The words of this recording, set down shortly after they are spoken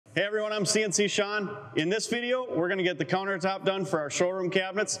Hey everyone, I'm CNC Shawn. In this video, we're going to get the countertop done for our showroom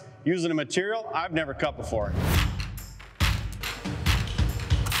cabinets using a material I've never cut before.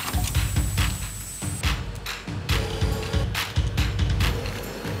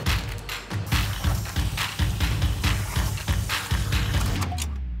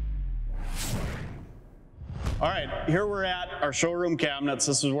 All right, here we're at our showroom cabinets.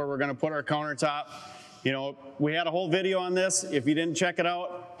 This is where we're going to put our countertop. You know, we had a whole video on this. If you didn't check it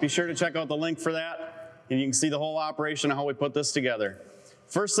out, be sure to check out the link for that. And you can see the whole operation of how we put this together.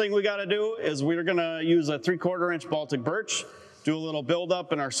 First thing we got to do is we're going to use a 3/4 inch Baltic birch, do a little build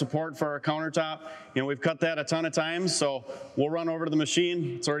up in our support for our countertop. You know, we've cut that a ton of times, so we'll run over to the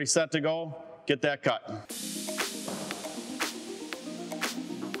machine. It's already set to go. Get that cut.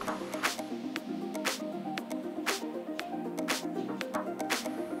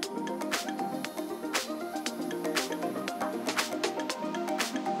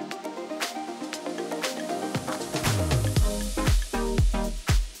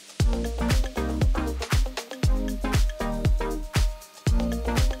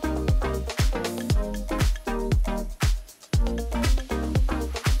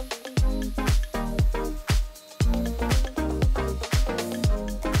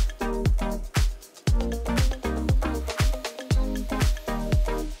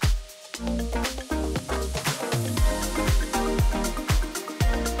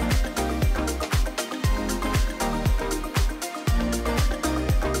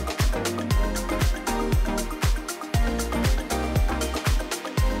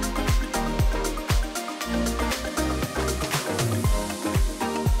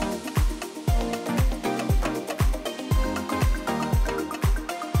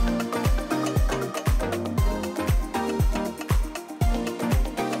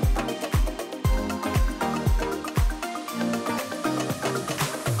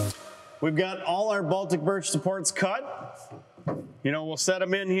 We've got all our Baltic birch supports cut. You know, we'll set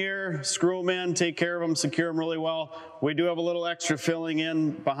them in here, screw them in, take care of them, secure them really well. We do have a little extra filling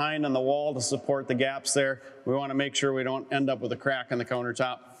in behind on the wall to support the gaps there. We want to make sure we don't end up with a crack in the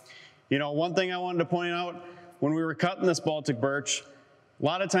countertop. You know, one thing I wanted to point out, when we were cutting this Baltic birch, a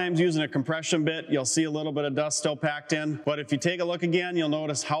lot of times using a compression bit, you'll see a little bit of dust still packed in. But if you take a look again, you'll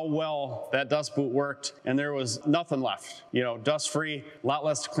notice how well that dust boot worked, and there was nothing left. You know, dust-free, a lot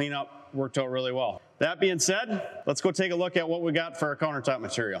less to clean up. Worked out really well. That being said, let's go take a look at what we got for our countertop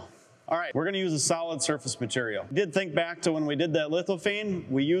material. All right, we're gonna use a solid surface material. I did think back to when we did that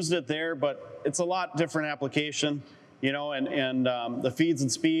lithophane, we used it there, but it's a lot different application, you know, and the feeds and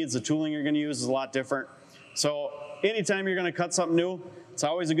speeds, the tooling you're gonna use is a lot different. So anytime you're gonna cut something new, it's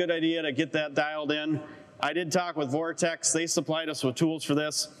always a good idea to get that dialed in. I did talk with Vortex, they supplied us with tools for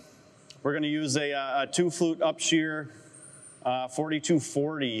this. We're gonna use a 2-flute upshear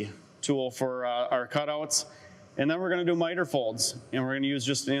 4240 tool for our cutouts, and then we're going to do miter folds, and we're going to use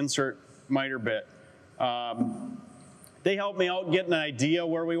just an insert miter bit. They help me out getting an idea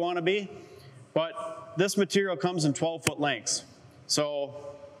where we want to be, but this material comes in 12-foot lengths.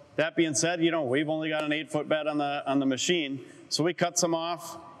 So that being said, you know, we've only got an 8-foot bed on the machine, so we cut some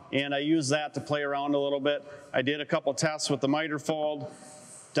off, and I use that to play around a little bit. I did a couple tests with the miter fold,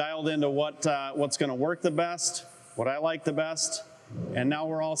 dialed into what's going to work the best, what I like the best. And now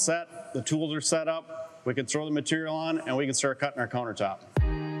we're all set. The tools are set up. We can throw the material on and we can start cutting our countertop.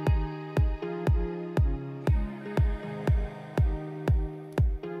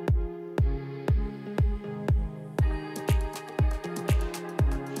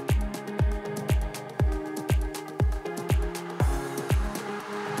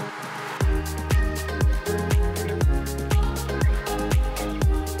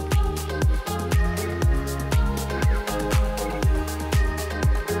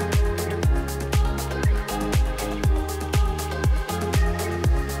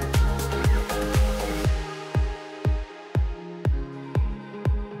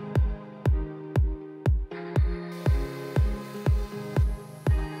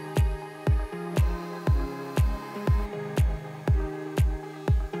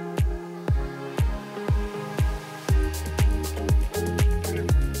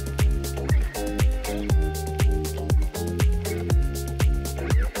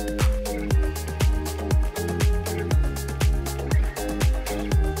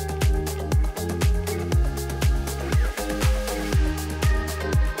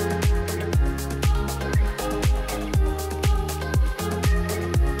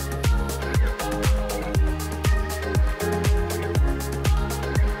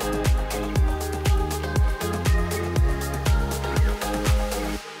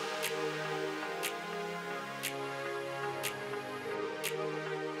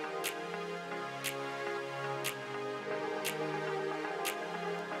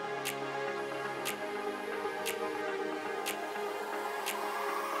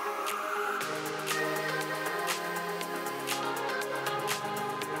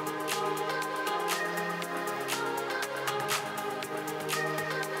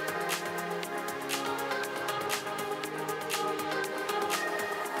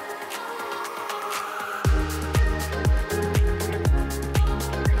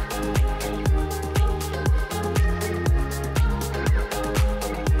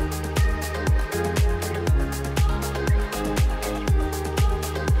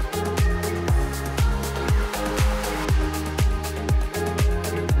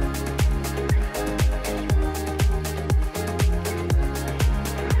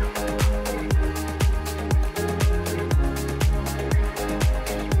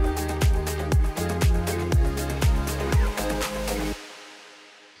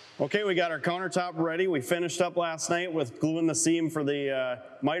 Okay, we got our countertop ready. We finished up last night with gluing the seam for the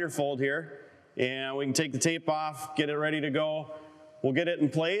miter fold here. And we can take the tape off, get it ready to go. We'll get it in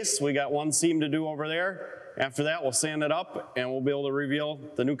place. We got one seam to do over there. After that, we'll sand it up and we'll be able to reveal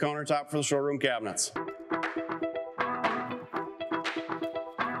the new countertop for the showroom cabinets.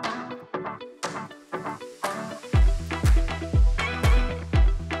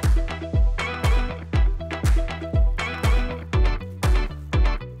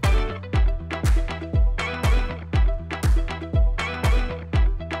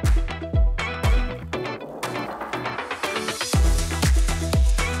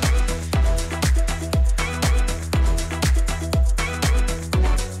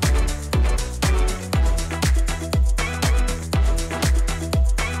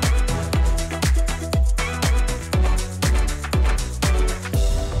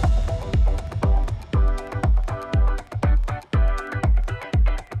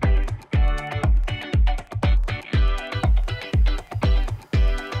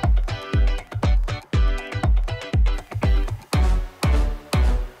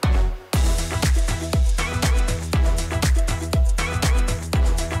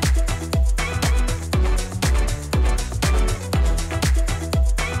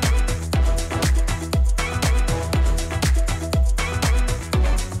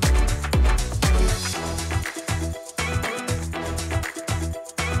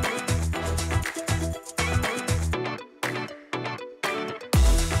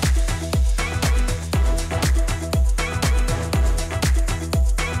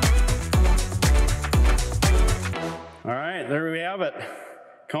 There we have it.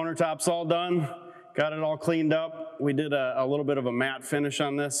 Countertop's all done. Got it all cleaned up. We did a little bit of a matte finish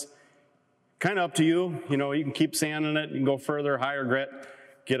on this. Kind of up to you. You know, you can keep sanding it. You can go further, higher grit,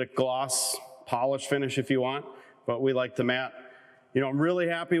 get a gloss polish finish if you want. But we like the matte. You know, I'm really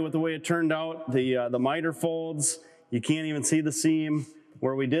happy with the way it turned out. The miter folds, you can't even see the seam.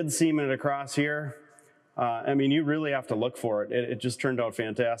 Where we did seam it across here, I mean, you really have to look for it. It just turned out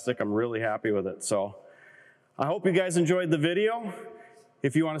fantastic. I'm really happy with it. So I hope you guys enjoyed the video.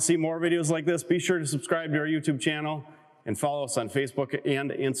 If you want to see more videos like this, be sure to subscribe to our YouTube channel and follow us on Facebook and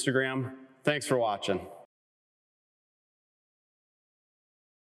Instagram. Thanks for watching.